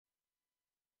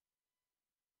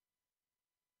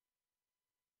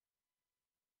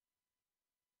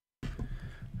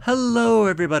Hello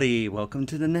everybody, welcome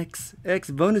to the next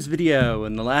bonus video.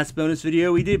 In the last bonus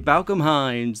video we did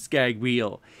Balcomheim's gag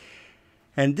wheel.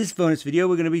 And this bonus video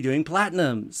we're going to be doing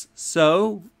Platinum's.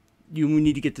 So, you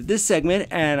need to get to this segment,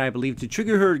 and I believe to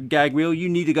trigger her gag wheel you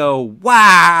need to go,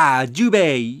 "Wah!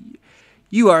 Jubei!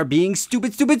 You are being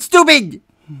stupid, stupid, stupid!"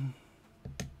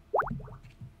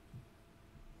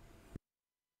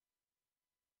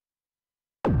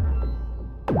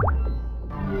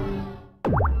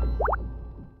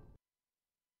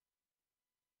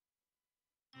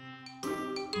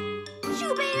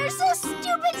 Jubei, you're so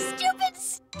stupid, stupid,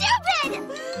 stupid!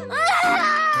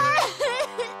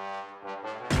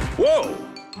 Whoa!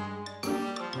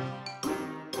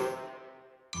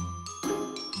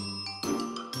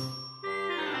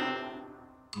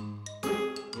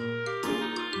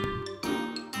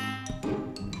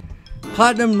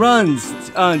 Platinum runs,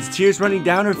 tears running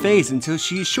down her face until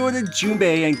she's sure that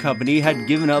Jubei and company had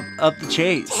given up the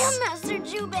chase. Damn Master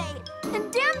Jubei!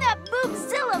 And damn that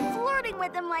boobzilla flirting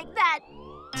with him like that!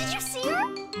 Did you see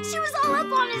her? She was all up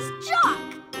on his jock!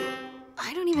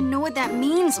 I don't even know what that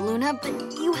means, Luna, but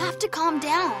you have to calm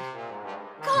down.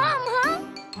 Calm, huh?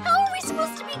 How are we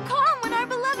supposed to be calm when our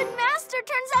beloved master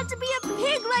turns out to be a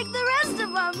pig like the rest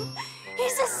of them?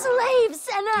 He's a slave,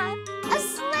 Senna! A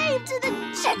slave to the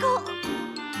jiggle!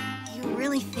 You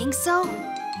really think so?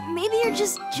 Maybe you're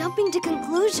just jumping to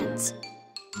conclusions.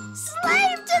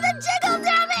 Slave to the jiggle,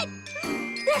 damn it!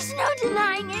 There's no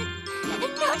denying it, and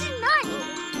no denying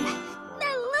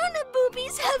that Luna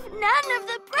boobies have none of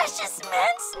the precious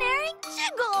man-snaring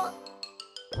jiggle!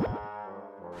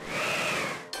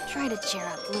 Try to cheer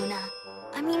up, Luna.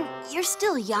 I mean, you're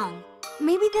still young.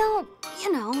 Maybe they'll,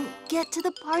 get to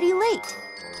the party late.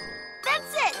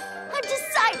 That's it! I've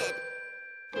decided!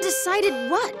 Decided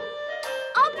what?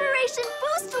 Operation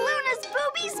Boost Luna's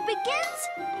Boobies begins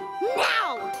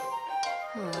now!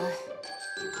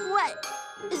 What?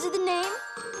 Is it the name?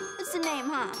 It's the name,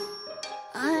 huh?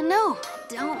 No,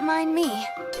 don't mind me.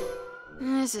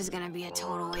 This is gonna be a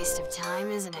total waste of time,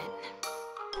 isn't it?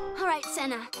 Alright,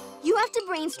 Senna. You have to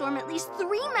brainstorm at least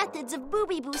 3 methods of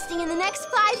boobie boosting in the next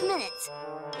 5 minutes.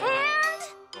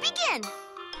 And begin!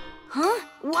 Huh?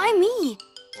 Why me?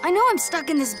 I know I'm stuck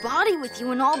in this body with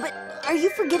you and all, but are you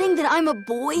forgetting that I'm a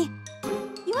boy?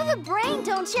 You have a brain,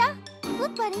 don't ya?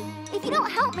 Look, buddy, if you don't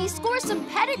help me score some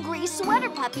pedigree sweater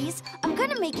puppies, I'm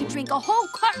gonna make you drink a whole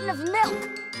carton of milk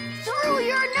through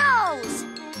your nose!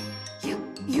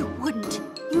 You wouldn't.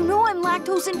 You know I'm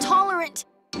lactose intolerant.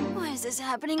 Why is this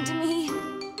happening to me?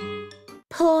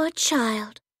 Poor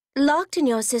child, locked in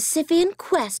your Sisyphean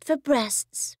quest for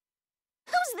breasts.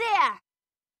 Who's there?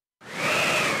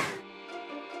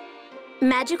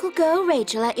 Magical girl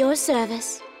Rachel at your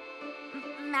service.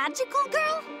 Magical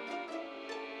girl?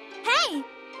 Hey,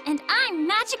 and I'm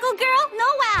magical girl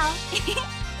Noel.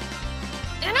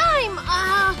 And I'm,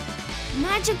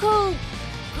 magical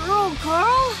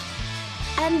girl?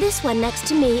 And this one next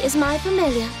to me is my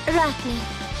familiar, Arachne.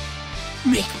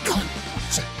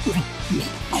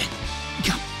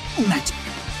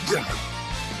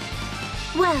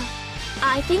 Well,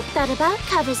 I think that about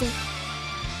covers it.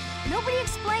 Nobody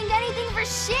explained anything for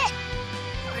shit.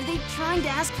 Are they trying to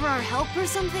ask for our help or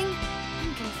something?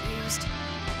 I'm confused.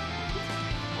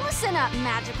 Listen up,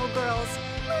 magical girls.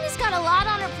 Luna's got a lot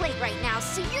on her plate right now,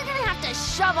 so you're gonna have to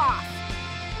shove off.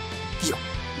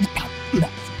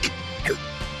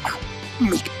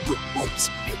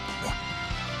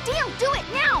 Deal, do it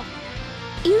now!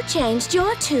 You changed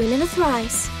your tune in a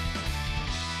thrice.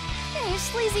 Hey, your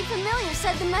sleazy familiar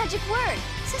said the magic word.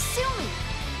 So sue me.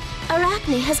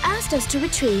 Arachne has asked us to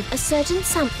retrieve a certain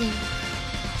something.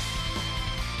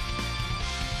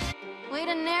 Way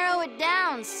to narrow it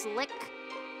down, Slick.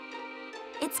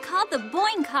 It's called the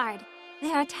Boing card.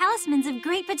 They are talismans of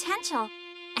great potential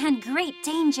and great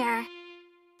danger.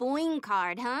 Boing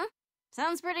card, huh?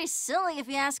 Sounds pretty silly if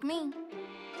you ask me.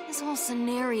 This whole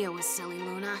scenario is silly,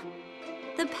 Luna.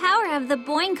 The power of the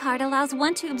Boing card allows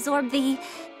one to absorb the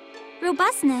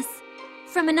robustness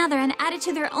from another and add it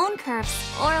to their own curves,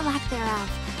 or lack thereof.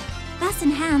 Thus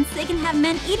enhanced, they can have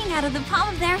men eating out of the palm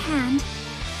of their hand.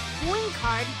 Boing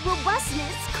card,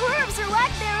 robustness, curves or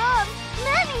lack thereof,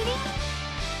 man-eating.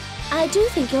 I do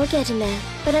think you're getting there,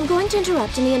 but I'm going to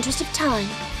interrupt in the interest of time.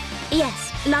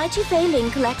 Yes, Lychee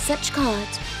Faye-Ling collects such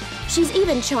cards. She's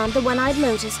even charmed the one-eyed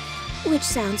lotus, which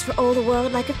sounds for all the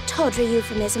world like a tawdry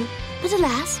euphemism, but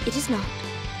alas, it is not.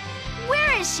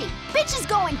 Where is she? Bitch is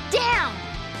going down!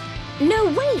 No,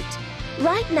 wait!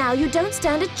 Right now, you don't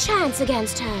stand a chance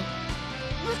against her.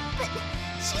 But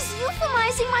she's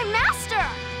euphemizing my master!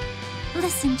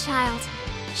 Listen, child.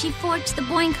 She forged the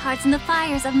Boing cards in the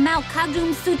fires of Mount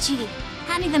Kagum Suchi.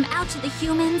 handing them out to the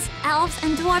humans, elves,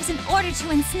 and dwarves in order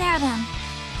to ensnare them.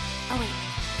 Oh wait,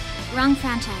 wrong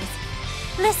franchise.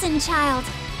 Listen, child.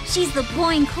 She's the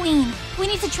Boing Queen. We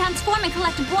need to transform and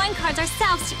collect Boing cards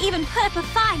ourselves to even put up a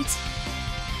fight.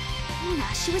 Luna,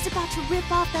 she was about to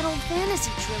rip off that old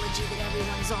fantasy trilogy that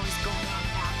everyone's always going on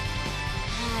about.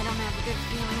 I don't have a good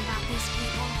feeling about these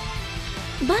people.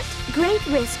 But great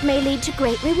risk may lead to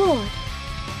great reward.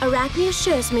 Arachne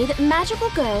assures me that magical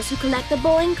girls who collect the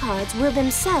Boing cards will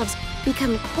themselves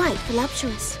become quite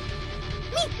voluptuous.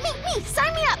 Me!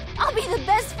 Sign me up! I'll be the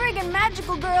best friggin'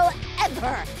 magical girl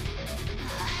ever!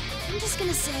 I'm just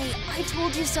gonna say, I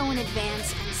told you so in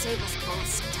advance and save us both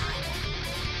some time.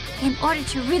 In order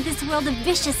to rid this world of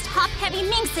vicious, top-heavy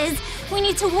minxes, we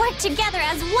need to work together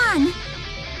as one.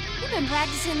 You've been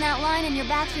practicing that line in your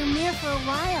bathroom mirror for a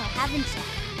while, haven't you?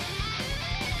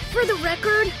 For the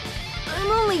record,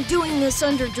 I'm only doing this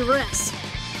under duress.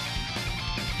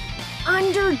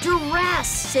 Under duress,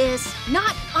 sis,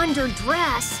 not under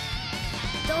dress.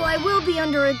 Though I will be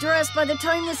under a dress by the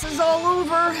time this is all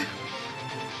over.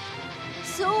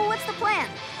 So, what's the plan?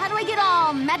 How do I get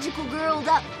all magical girled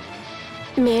up?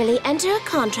 Merely enter a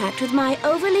contract with my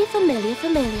overly familiar.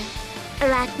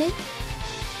 Arachne?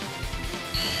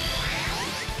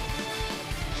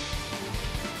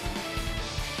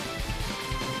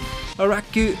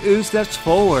 Araku steps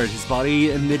forward, his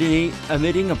body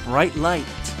emitting a bright light.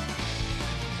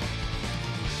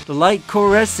 The light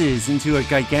coalesces into a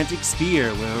gigantic sphere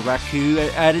with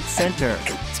Araku at its center.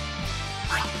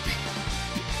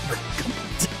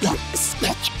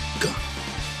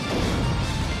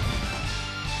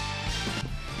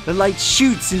 The light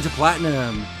shoots into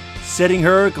Platinum, setting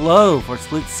her aglow for a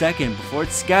split second before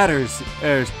it scatters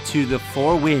to the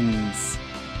four winds.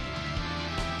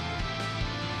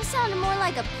 This sounded more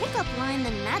like a pickup line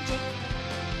than magic.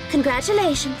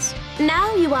 Congratulations.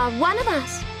 Now you are one of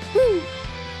us.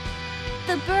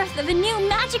 The birth of a new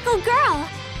magical girl.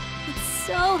 It's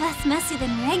so less messy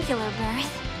than regular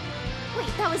birth.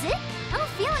 Wait, that was it? I don't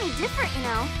feel any different, you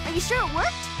know. Are you sure it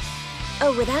worked?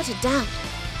 Oh, without a doubt.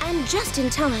 And just in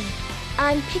time.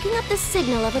 I'm picking up the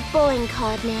signal of a Boing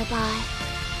card nearby.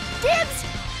 Dibs!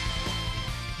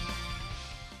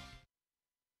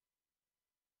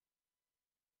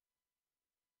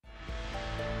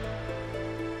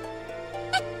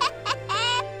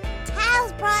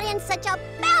 Tal's brought in such a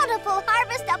bountiful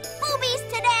harvest of boobies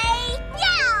today!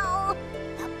 Yow!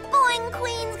 The Boing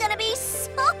Queen's gonna be so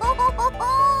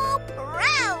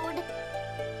proud!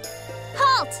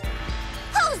 Halt!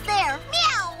 Who's there?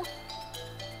 Meow!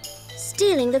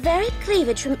 Stealing the very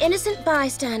cleavage from innocent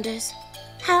bystanders.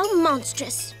 How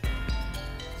monstrous.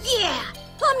 Yeah!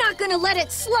 I'm not gonna let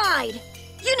it slide!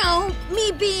 You know,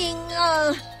 me being,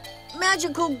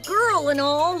 magical girl and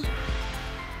all.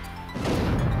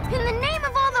 In the name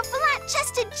of all the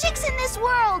flat-chested chicks in this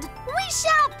world, we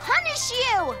shall punish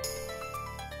you!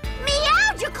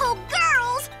 Meowgical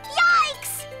girls!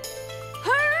 Yikes!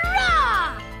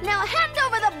 Hurrah! Now hand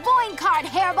over the Boing card,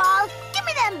 hairball! Give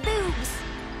me them boobs!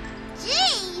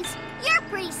 Jeez! You're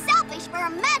pretty selfish for a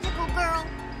magical girl,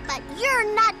 but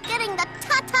you're not getting the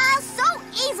ta-ta so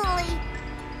easily!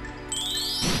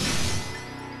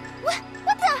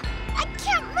 What the? I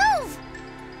can't move!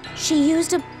 She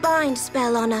used a bind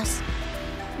spell on us.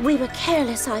 We were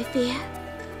careless, I fear.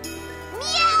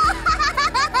 Meow!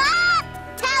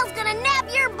 Tal's gonna nab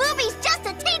your boobies just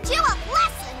to teach you a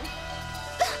lesson!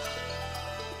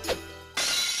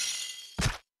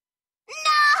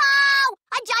 No!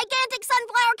 A gigantic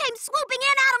sunflower came swooping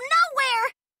in out of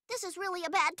nowhere! This is really a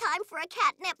bad time for a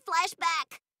catnip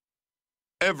flashback.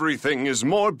 Everything is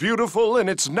more beautiful in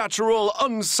its natural,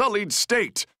 unsullied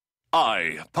state.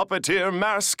 I, Puppeteer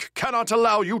Mask, cannot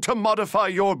allow you to modify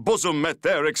your bosom at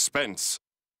their expense.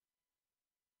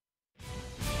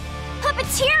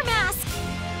 Puppeteer Mask!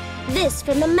 This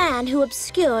from the man who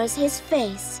obscures his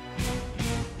face.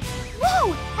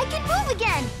 Whoa! I can move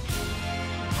again!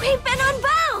 We've been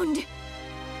unbound!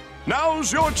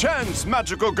 Now's your chance,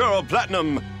 magical girl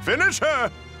Platinum. Finish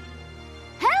her!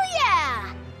 Hell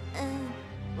yeah!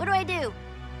 What do I do?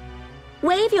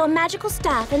 Wave your magical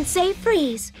staff and say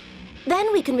freeze.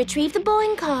 Then we can retrieve the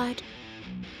Boing card.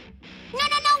 No,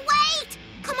 wait!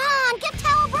 Come on, give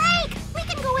Tal a break! We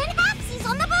can go in halfsies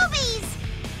on the boobies!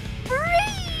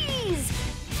 Freeze!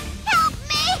 Help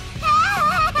me!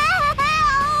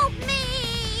 Help me!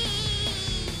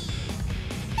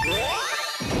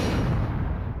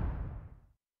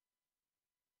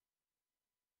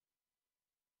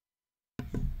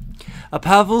 A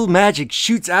powerful magic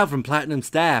shoots out from Platinum's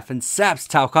staff and saps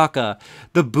Taukaka,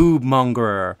 the boob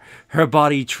mongerer. Her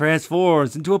body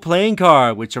transforms into a playing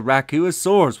card, which Araku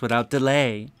absorbs without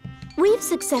delay. We've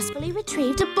successfully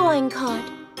retrieved a Boing card.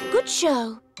 Good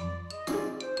show.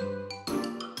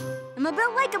 Am I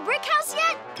built like a brick house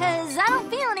yet? 'Cause I don't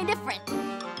feel any different.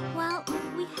 Well,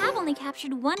 we have only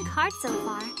captured one card so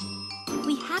far.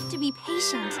 We have to be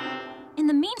patient. In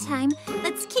the meantime,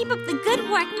 let's keep up the good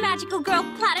work, Magical Girl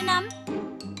Platinum.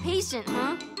 Patient,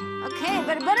 huh? Okay,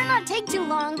 but it better not take too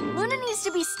long. Luna needs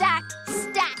to be stacked.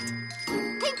 Stacked.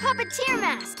 Hey, Puppeteer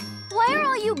Mask, why are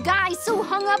all you guys so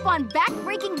hung up on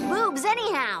back-breaking boobs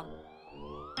anyhow?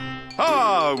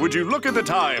 Ah, would you look at the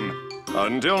time?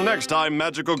 Until next time,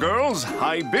 magical girls,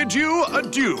 I bid you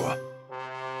adieu.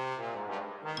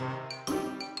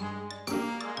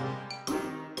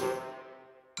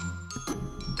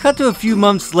 Cut to a few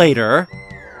months later.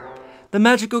 The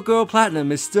Magical Girl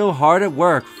Platinum is still hard at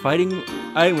work, fighting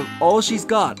with all she's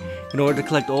got in order to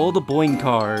collect all the Boing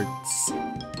cards.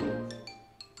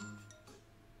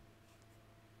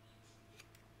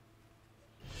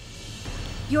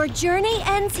 Your journey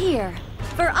ends here,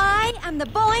 for I am the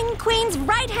Boing Queen's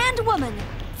right-hand woman,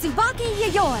 Tsubaki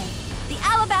Yayoi, the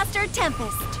Alabaster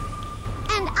Tempest.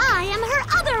 And I am her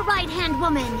other right-hand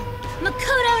woman,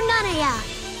 Makoto Nanaya,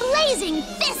 Blazing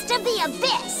Fist of the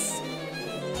Abyss.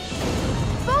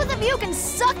 Both of you can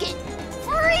suck it.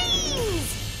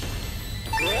 Freeze!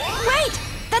 Wait!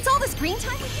 That's all the screen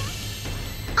time we get?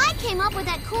 I came up with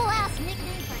that cool-ass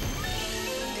nickname for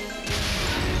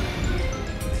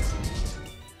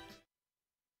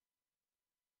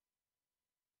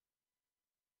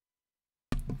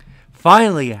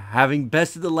Finally, having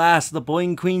bested the last of the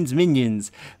Boing Queen's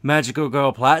minions, Magical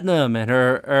Girl Platinum and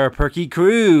her perky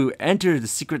crew enter the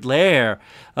secret lair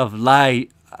of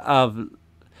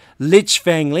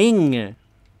Faye-Ling.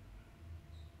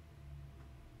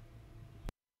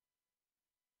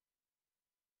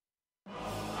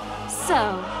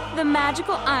 So, the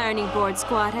Magical Irony Board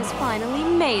Squad has finally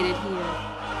made it here.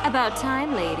 About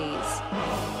time, ladies.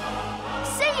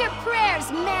 Say your prayers,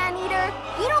 man-eater.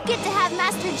 You don't get to have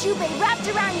Master Jubei wrapped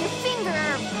around your finger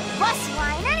or bus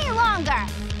line any longer.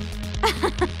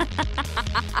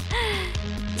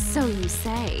 So you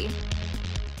say.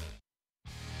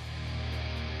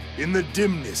 In the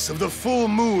dimness of the full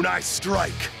moon I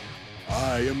strike.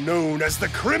 I am known as the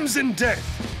Crimson Death,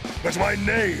 but my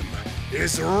name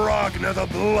is Ragna the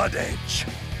Blood Edge.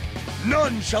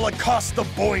 None shall accost the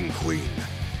Boing Queen,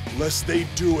 lest they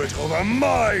do it over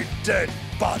my dead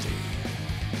body.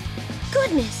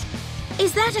 Goodness,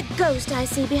 is that a ghost I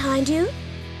see behind you?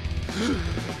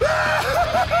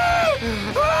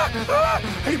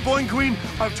 Hey, Boing Queen,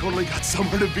 I've totally got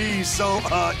somewhere to be, so,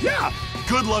 yeah.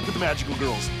 Good luck with the magical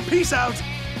girls. Peace out.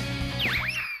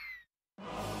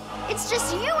 It's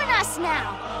just you and us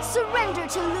now. Surrender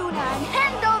to Luna and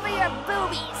hand over your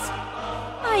boobies.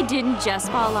 I didn't just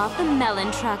fall off the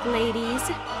melon truck, ladies.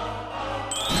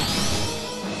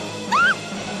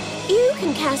 You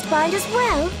can cast Bind as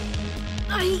well.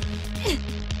 I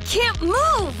can't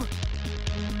move.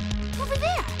 Over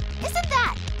there. Isn't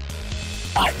that?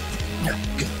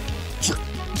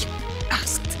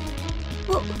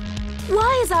 Well,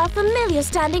 why is our familiar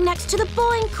standing next to the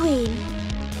Boing Queen?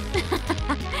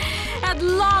 At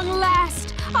long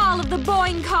last, all of the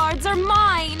Boing cards are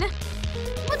mine!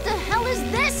 What the hell is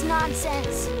this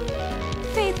nonsense?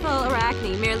 Faithful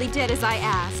Arachne merely did as I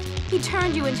asked. He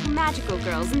turned you into magical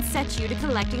girls and set you to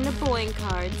collecting the Boing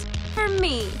cards. For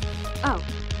me. Oh,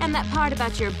 and that part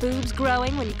about your boobs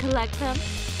growing when you collect them?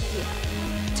 Yeah.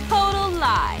 Total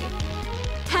lie.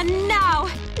 And now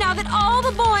that all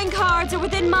the Boing cards are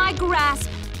within my grasp,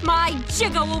 my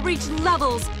jiggle will reach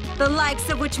levels the likes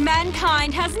of which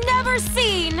mankind has never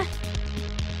seen.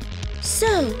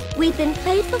 So, we've been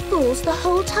played for fools the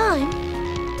whole time?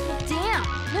 Damn,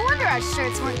 no wonder our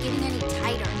shirts weren't getting any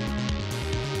tighter.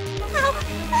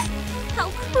 How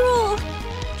cruel!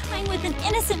 Toying with an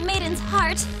innocent maiden's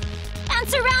heart and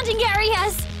surrounding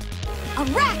areas!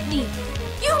 Arachne,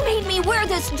 you made me wear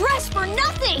this dress for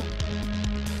nothing!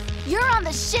 You're on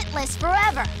the shit list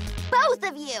forever, both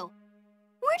of you!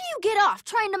 Where do you get off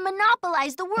trying to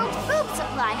monopolize the world's boob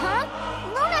supply, huh?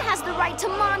 Luna has the right to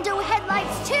Mondo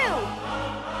headlights, too!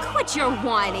 Quit your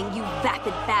whining, you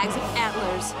vapid bags of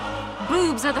antlers.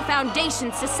 Boobs are the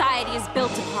foundation society is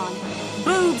built upon.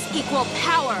 Boobs equal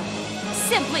power.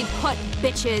 Simply put,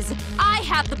 bitches, I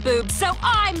have the boobs, so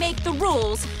I make the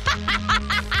rules.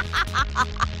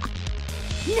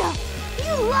 No,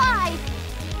 you lied!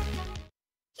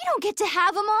 You don't get to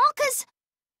have them all, 'cause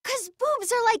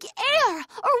boobs are like air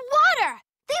or water.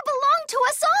 They belong to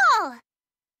us all.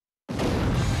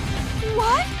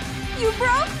 What? You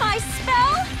broke my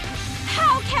spell?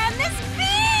 How can this be?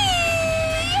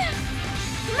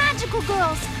 Magical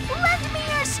girls, lend me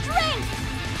your strength!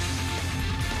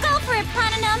 Go for it,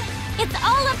 Platinum! It's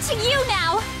all up to you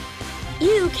now!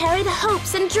 You carry the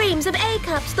hopes and dreams of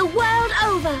A-Cups the world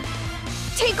over.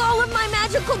 Take all of my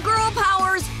magical girl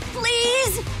powers,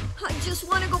 please! I just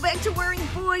want to go back to wearing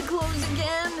boy clothes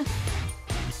again.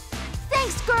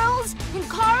 Thanks, girls! And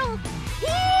Carl,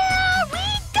 here we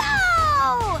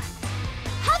go!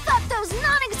 Huff up those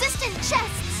non-existent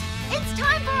chests! It's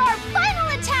time for our final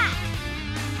attack!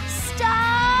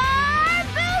 Star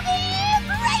Booby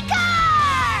Breaker!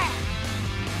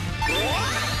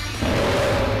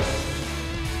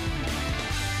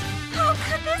 How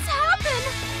could this happen?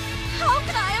 How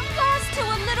could I have lost to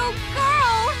a little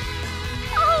girl?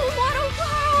 Oh, what a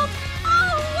world!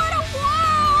 Oh, what a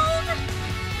world!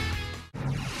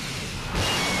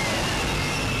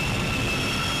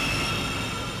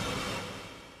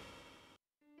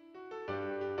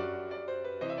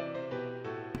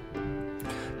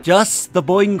 Just the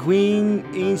Boing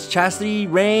Queen's chastity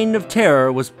reign of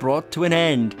terror was brought to an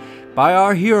end by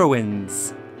our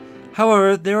heroines.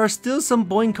 However, there are still some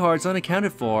Boing cards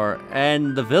unaccounted for,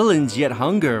 and the villains yet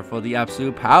hunger for the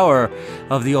absolute power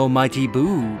of the almighty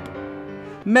boob.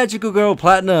 Magical Girl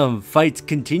Platinum, fights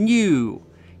continue.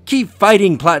 Keep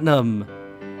fighting, Platinum.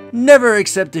 Never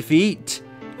accept defeat,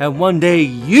 and one day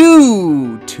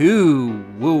you, too,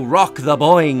 will rock the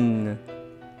Boing.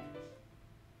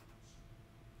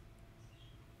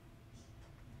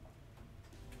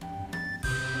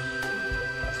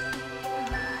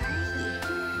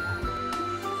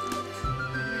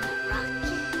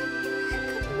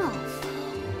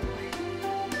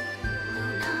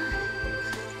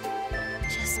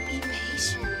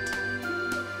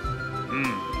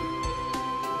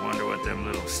 Wonder what them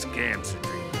little scamps are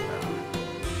dreaming about.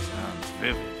 Sounds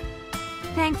vivid.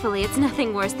 Thankfully, it's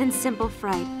nothing worse than simple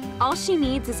fright. All she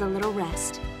needs is a little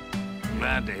rest.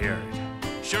 Glad to hear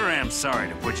it. Sure am sorry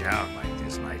to put you out like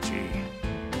this, Lychee.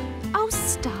 Oh,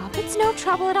 stop. It's no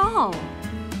trouble at all.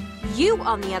 You,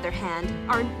 on the other hand,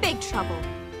 are in big trouble.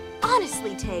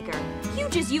 Honestly, Tager,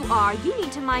 huge as you are, you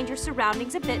need to mind your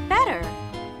surroundings a bit better.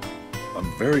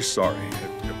 I'm very sorry.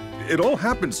 It all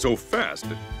happened so fast.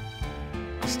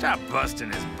 Stop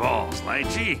busting his balls,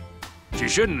 Lychee. She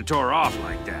shouldn't have tore off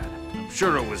like that. I'm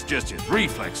sure it was just his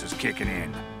reflexes kicking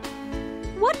in.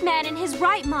 What man in his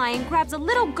right mind grabs a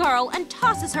little girl and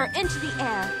tosses her into the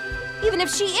air? Even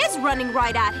if she is running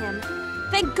right at him.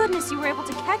 Thank goodness you were able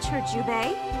to catch her,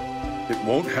 Jubei. It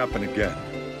won't happen again.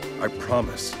 I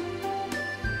promise.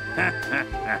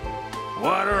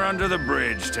 Water under the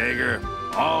bridge, Tager.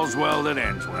 All's well that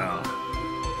ends well.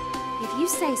 If you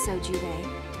say so,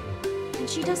 Jubei. And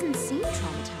she doesn't seem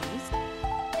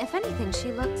traumatized. If anything,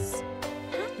 she looks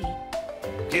happy.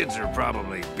 Kids are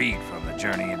probably beat from the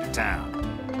journey into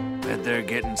town. Bet they're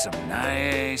getting some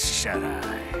nice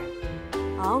shut-eye.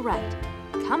 All right.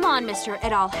 Come on, mister.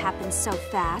 It all happened so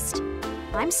fast.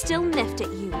 I'm still miffed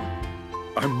at you.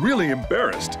 I'm really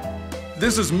embarrassed.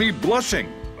 This is me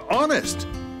blushing. Honest.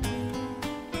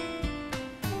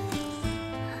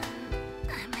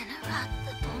 I'm gonna rock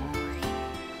the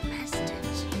boy, Master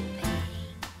Jubei.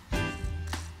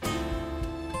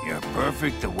 You're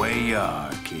perfect the way you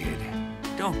are, kid.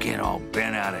 Don't get all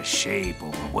bent out of shape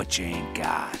over what you ain't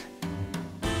got.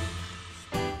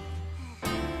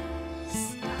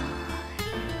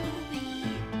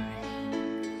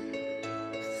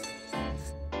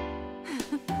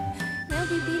 They'll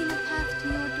be beating a path to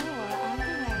your door all the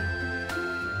way.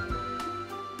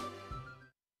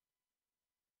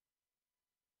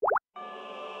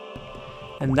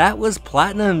 And that was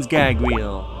Platinum's gag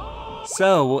reel.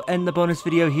 So, we'll end the bonus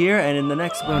video here, and in the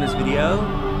next bonus video,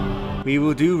 we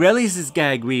will do Relius'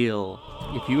 gag reel.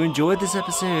 If you enjoyed this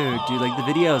episode, do like the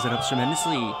videos, it helps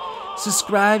tremendously.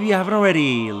 Subscribe if you haven't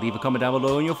already, leave a comment down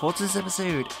below on your thoughts on this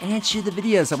episode, and share the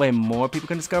video so that way more people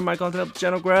can discover my content and help the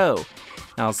channel grow.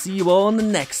 And I'll see you all in the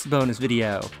next bonus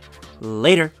video.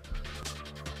 Later!